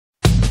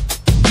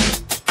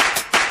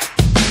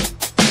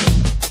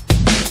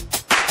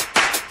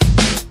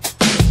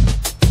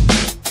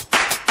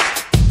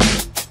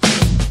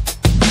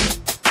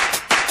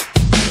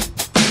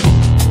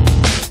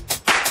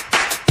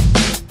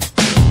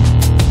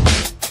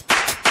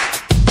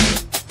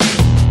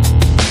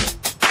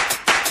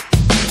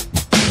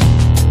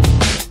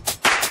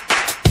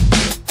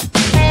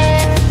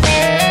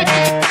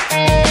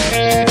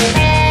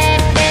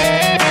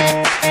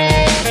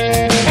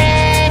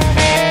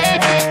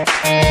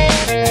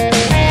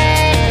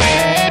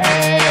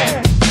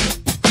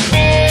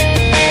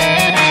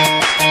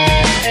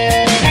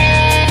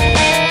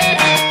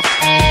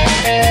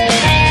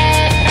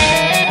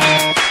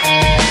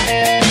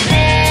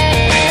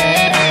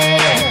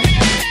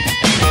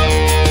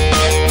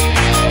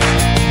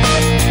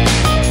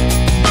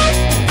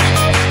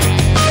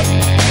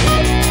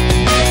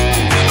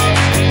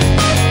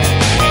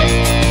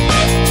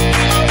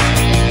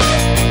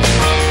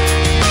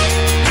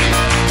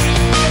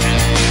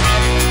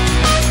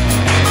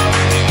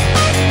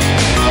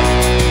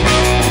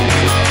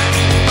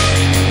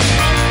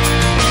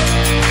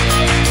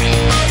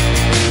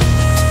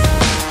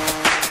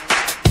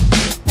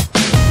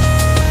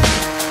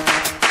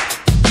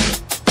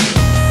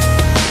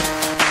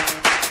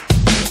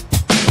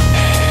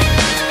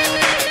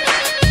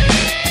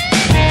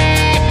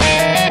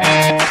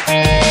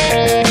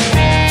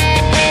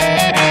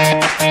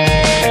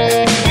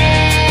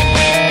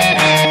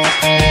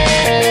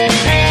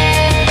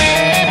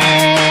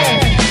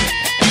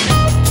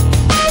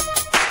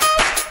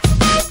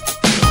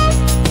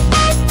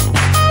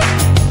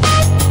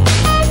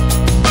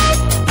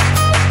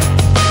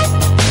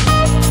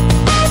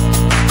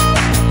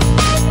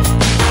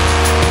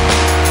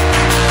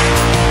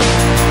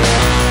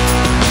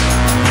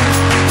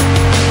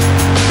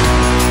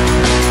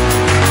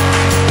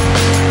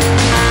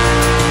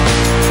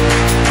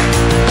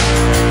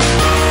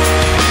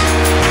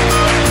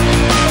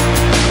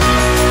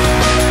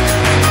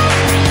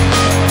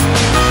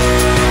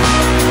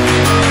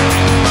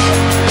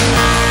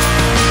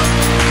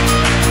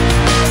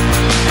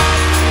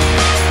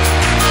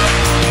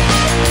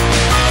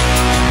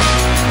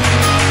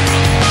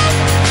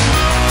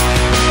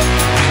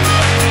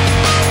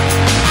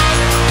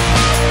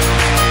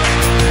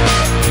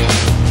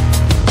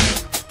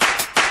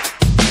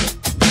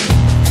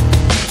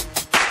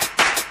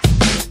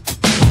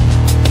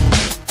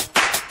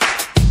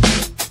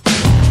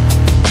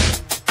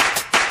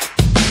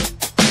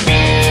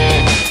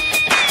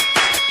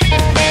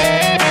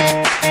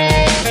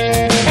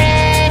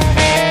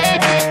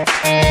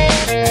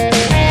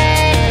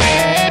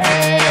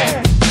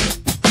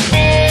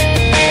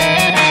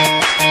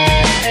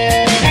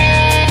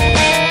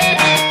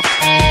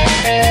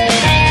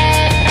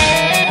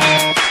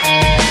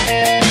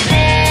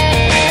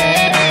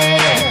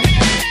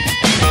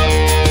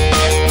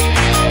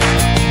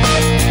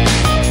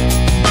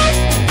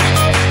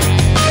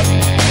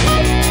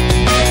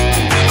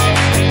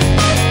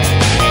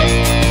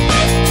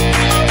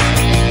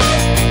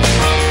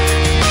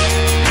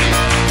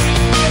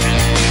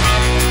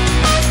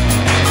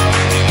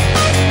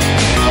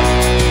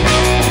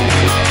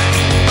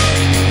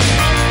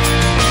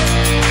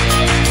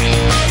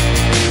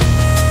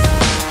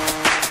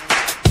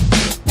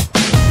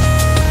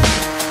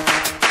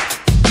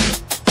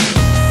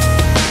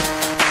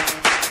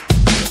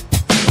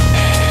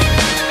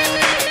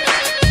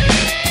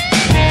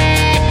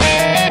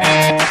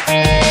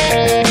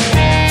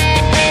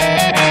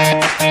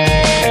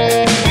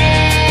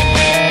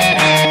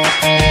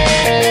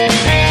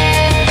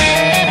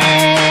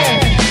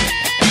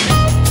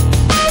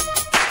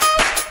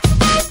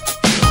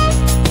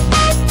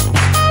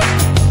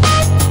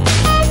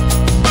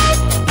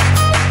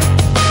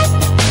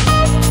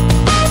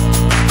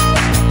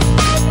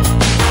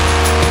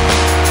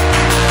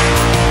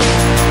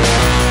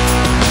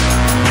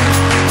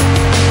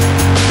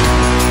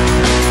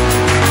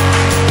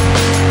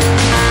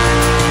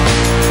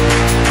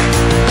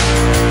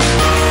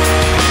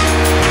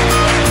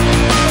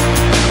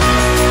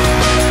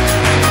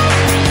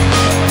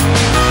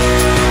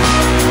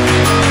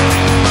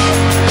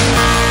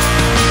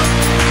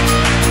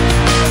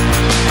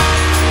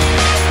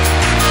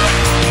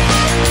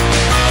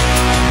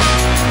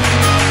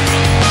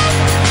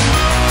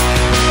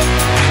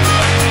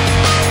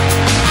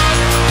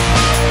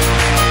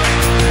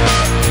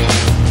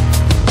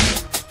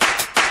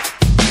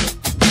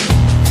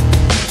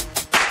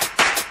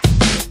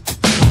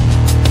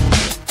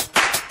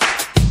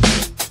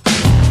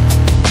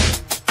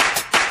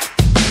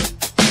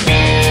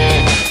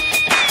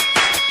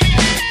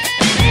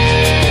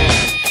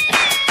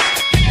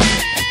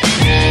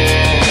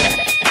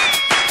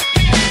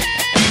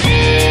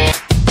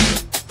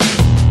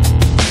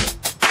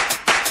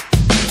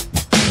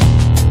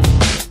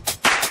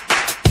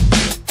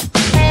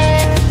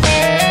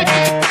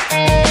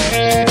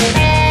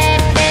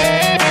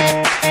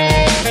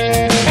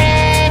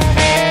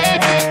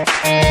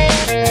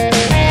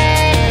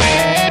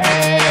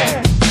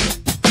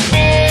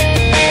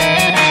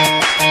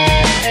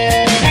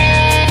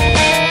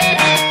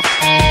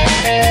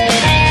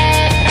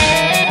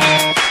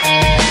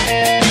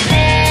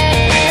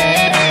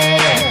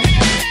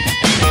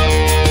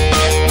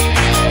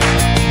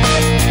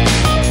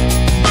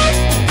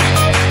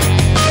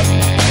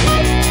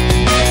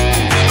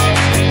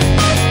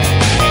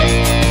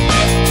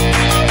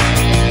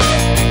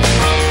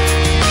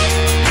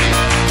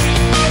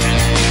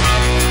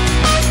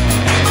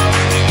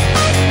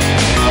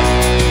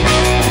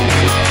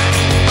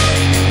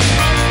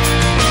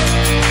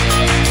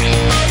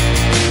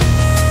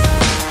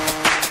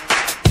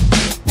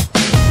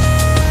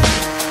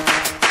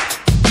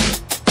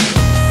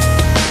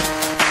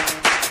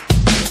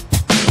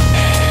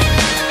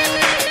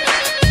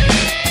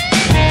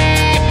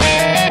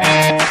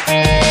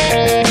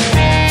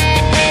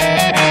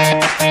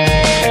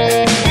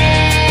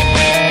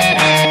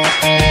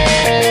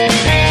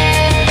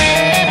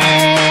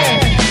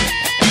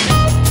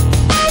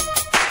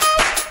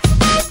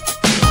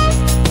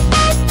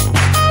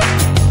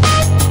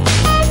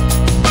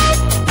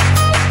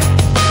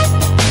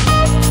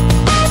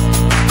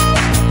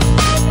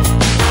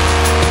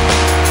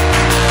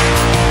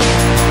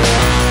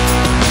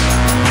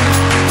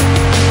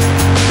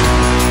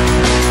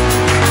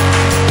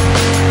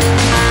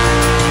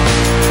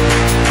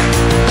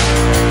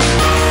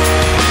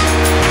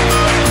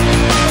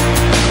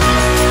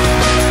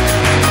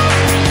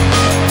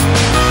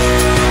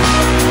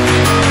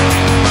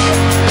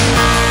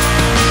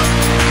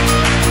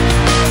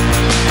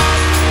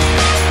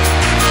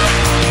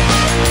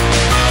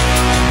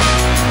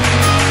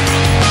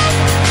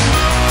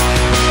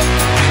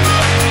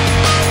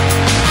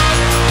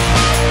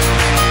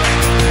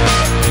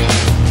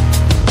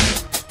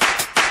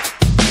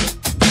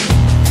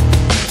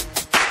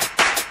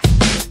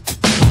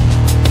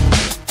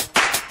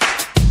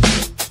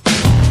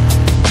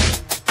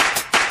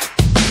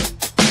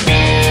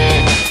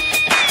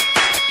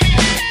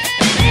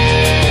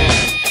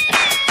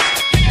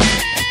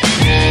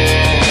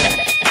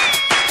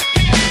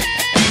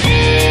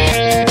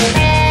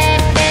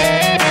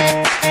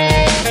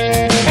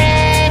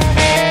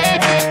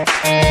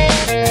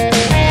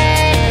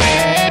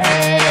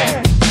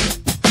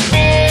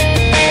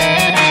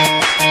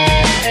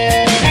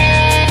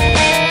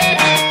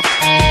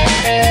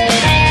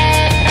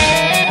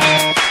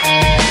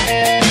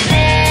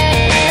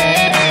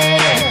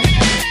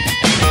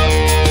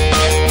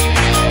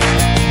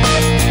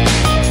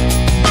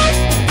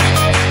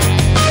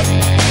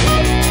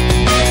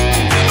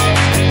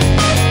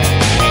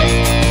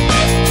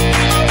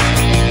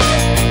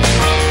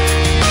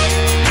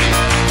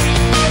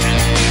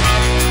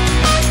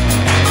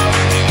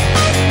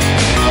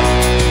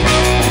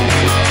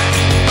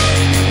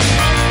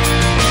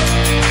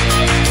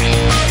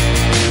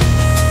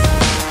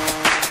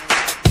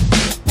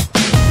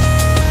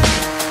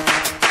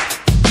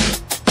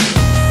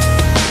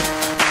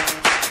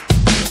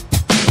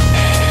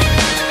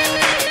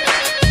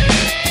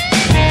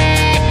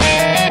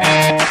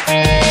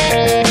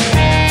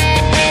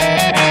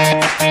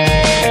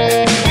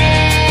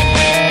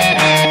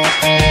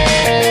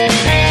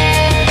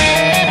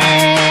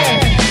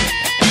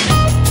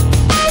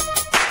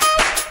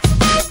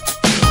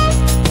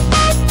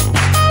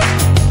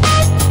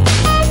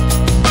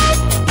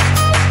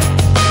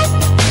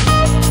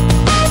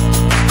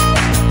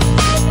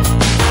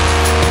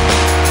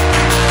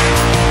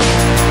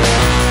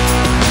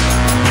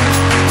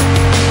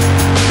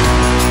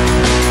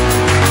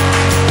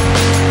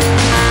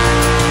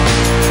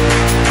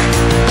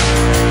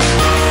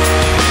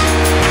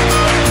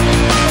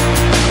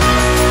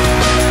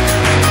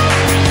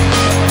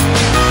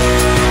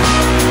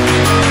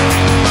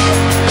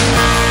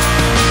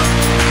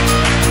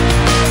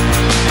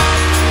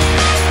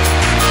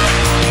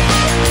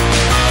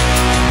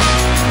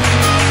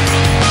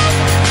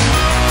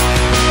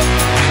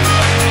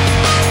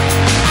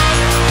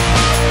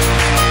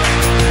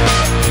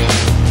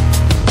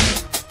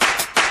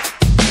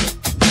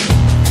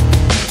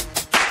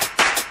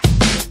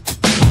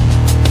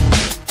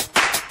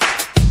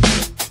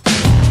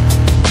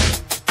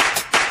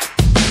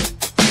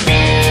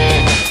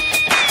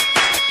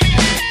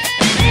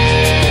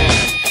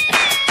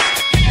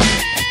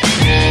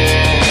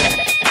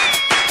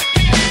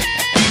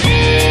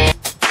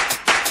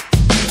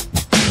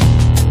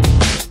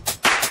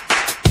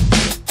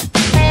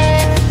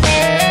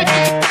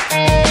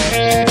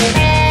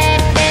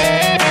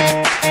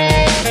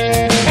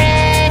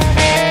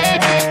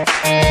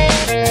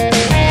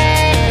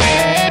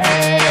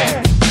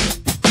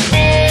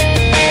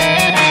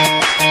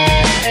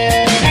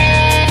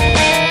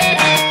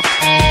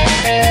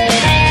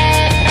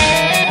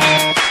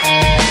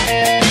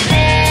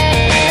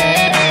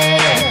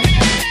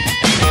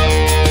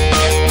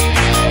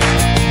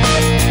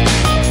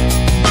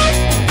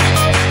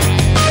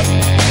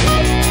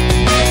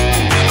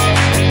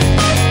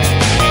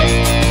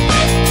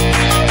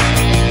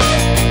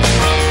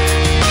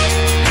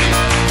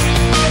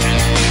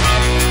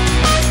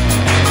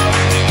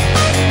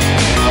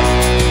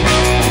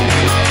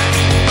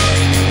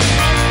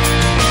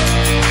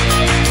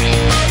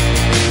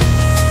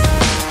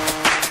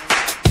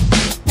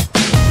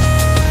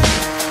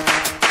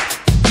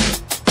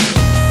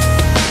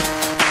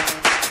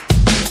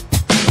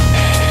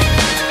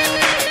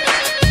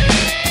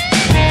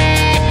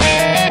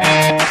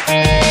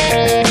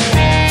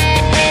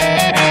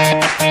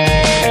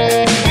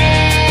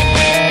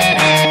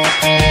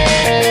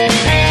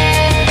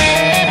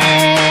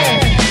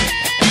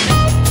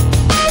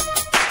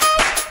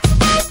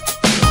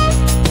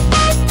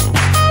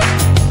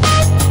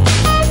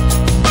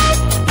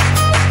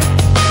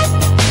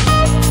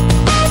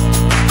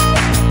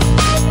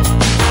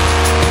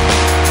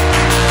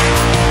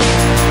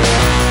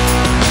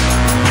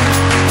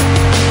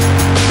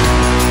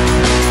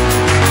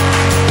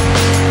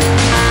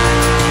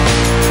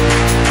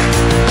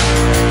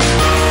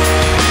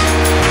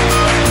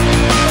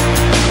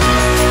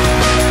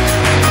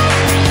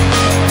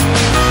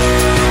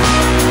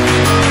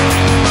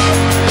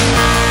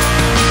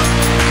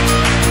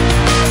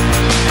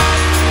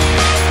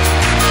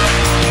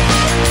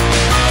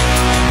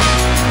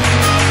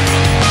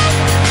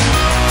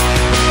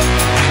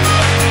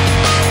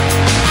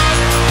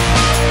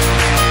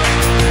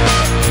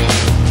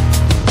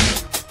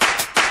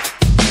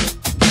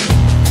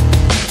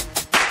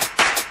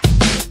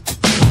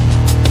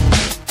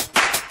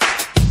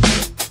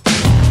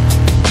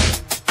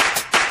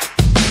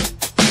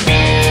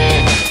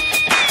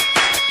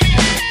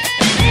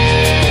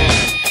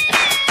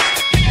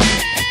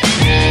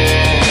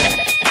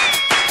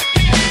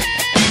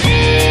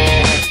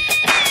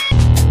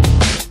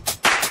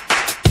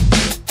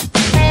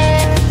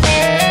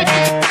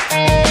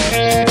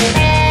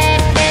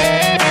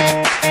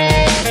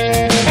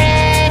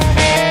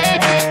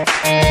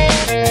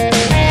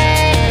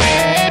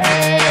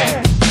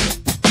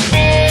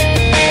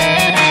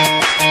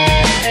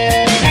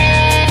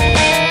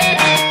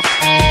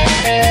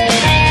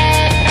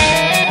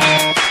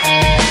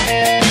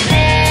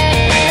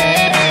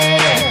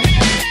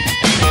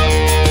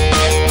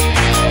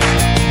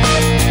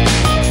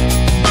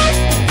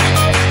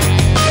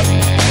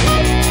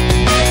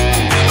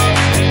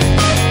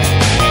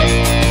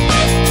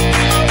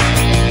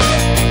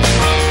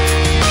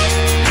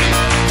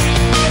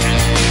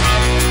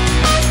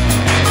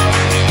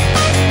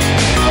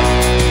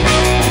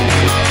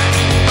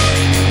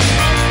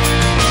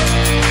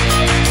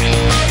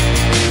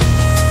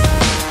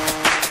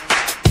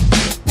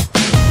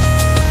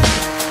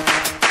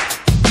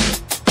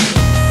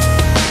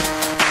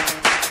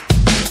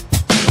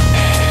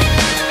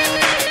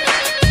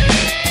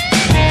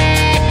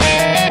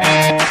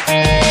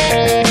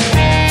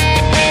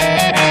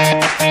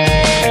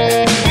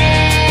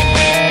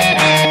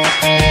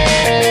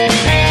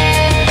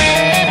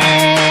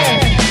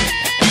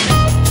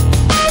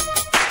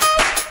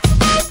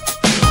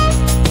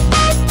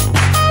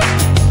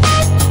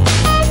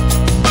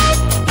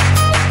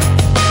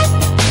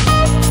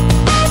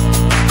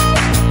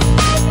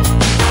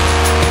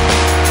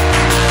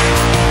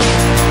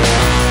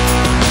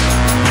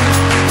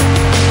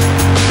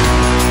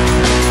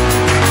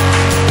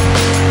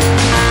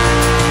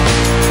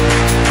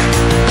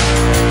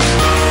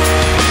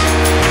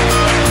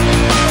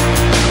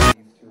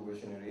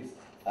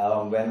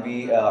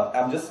happy.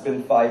 I've just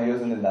been 5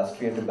 years in the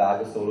industry, and to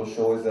bag a solo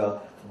show is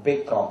a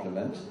big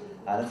compliment.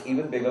 And it's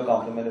even bigger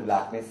compliment if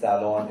Lakme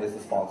Salon is the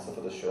sponsor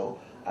for the show.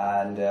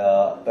 And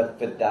but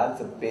with that,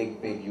 it's a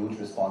big, huge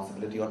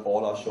responsibility on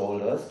all our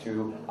shoulders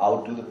to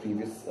outdo the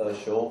previous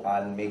show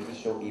and make the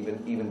show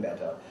even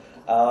better.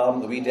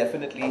 We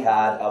definitely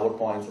had our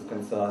points of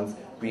concerns.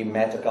 We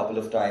met a couple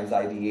of times,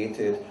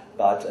 ideated,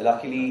 but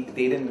luckily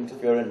they didn't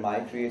interfere in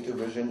my creative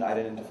vision. I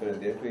didn't interfere in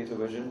their creative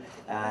vision,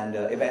 and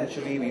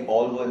eventually we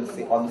all were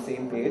on the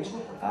same page,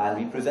 and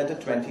we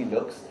presented 20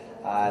 looks.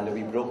 And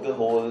we broke the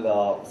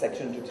whole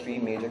section into 3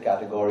 major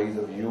categories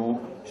of hue,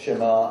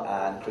 shimmer,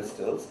 and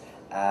crystals.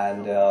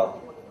 And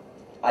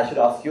I should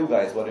ask you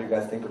guys, what do you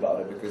guys think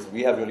about it? Because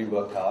we have really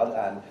worked hard,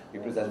 and we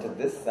presented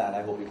this, and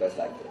I hope you guys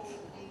liked it.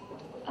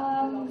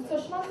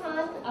 Sushma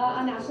Khan,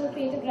 our National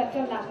Creative Director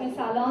of Lakme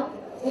Salon,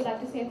 would like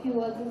to say a few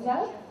words as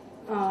well.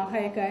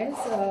 Hi guys,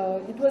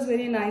 it was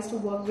very nice to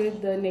work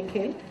with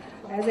Nikhil.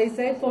 As I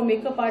said, for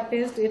makeup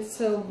artist, it's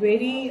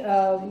very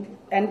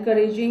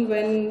encouraging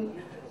when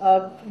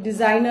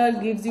designer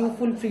gives you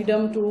full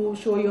freedom to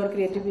show your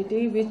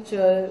creativity, which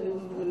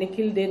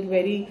Nikhil did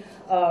very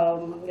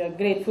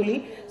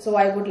gratefully. So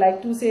I would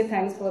like to say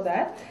thanks for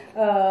that.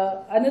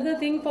 Another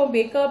thing, for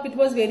makeup, it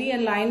was very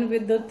in line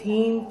with the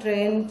theme,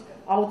 trend,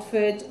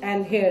 outfit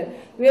and hair.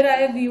 Where I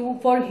have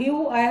used, for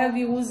hue, I have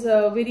used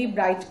very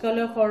bright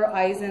color for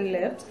eyes and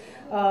lips.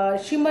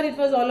 Shimmer, it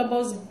was all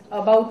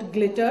about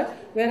glitter,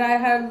 where I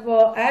have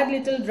add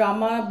little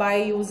drama by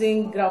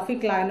using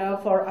graphic liner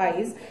for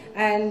eyes,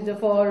 and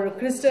for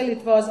crystal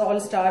it was all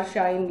star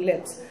shine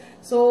lips.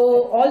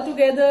 So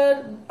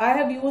altogether I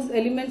have used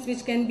elements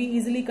which can be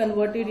easily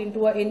converted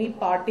into any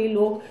party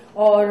look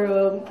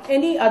or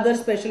any other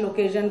special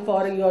occasion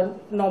for your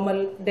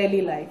normal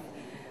daily life.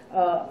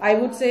 I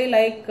would say,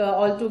 like,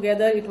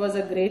 altogether it was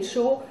a great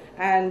show,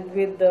 and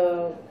with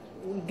the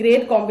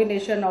great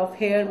combination of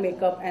hair,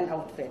 makeup and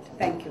outfit.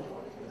 Thank you.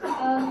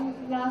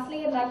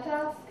 Lastly, I'd like to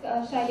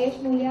ask Shailesh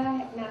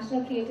Mulya,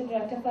 National Creative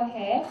Director for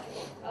Hair,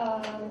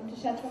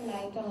 to shed some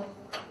light on.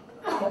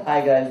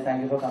 Hi guys,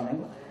 thank you for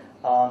coming.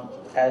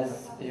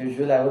 As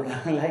usual, I would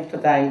like to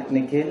thank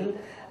Nikhil,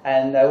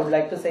 and I would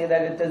like to say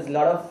that it is a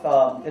lot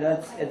of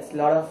it's a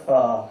lot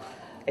of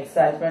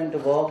excitement to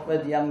work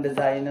with young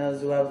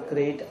designers who have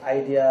great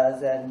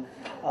ideas, and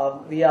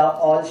we are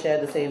all share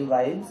the same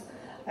vibes.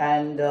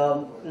 And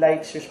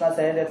like Sushma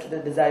said, if the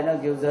designer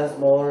gives us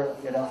more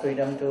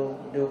freedom to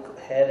do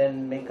hair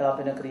and makeup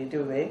in a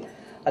creative way,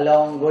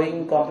 along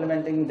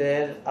complementing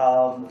their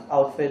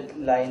outfit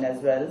line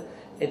as well,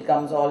 it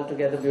comes all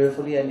together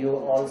beautifully, and you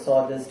all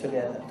saw this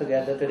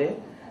together today.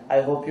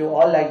 I hope you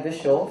all like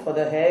this show. For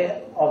the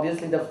hair,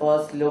 obviously the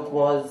first look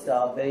was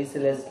very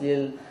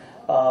celestial.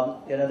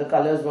 The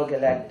colors were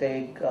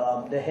galactic.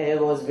 The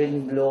hair was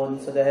wind blown,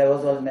 so the hair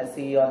was all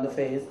messy on the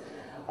face.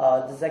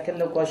 The second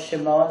look was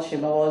shimmer.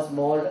 Shimmer was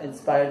more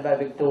inspired by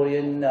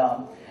Victorian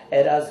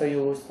era, so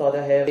you saw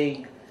the hair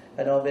big,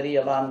 very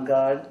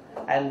avant-garde,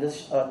 and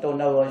this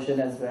toner version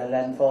as well.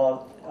 And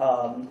for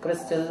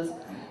crystals,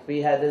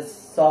 we had this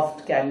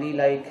soft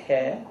candy-like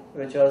hair,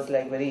 which was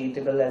like very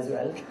eatable as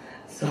well.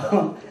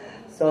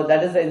 So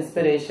that is the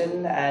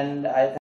inspiration, and I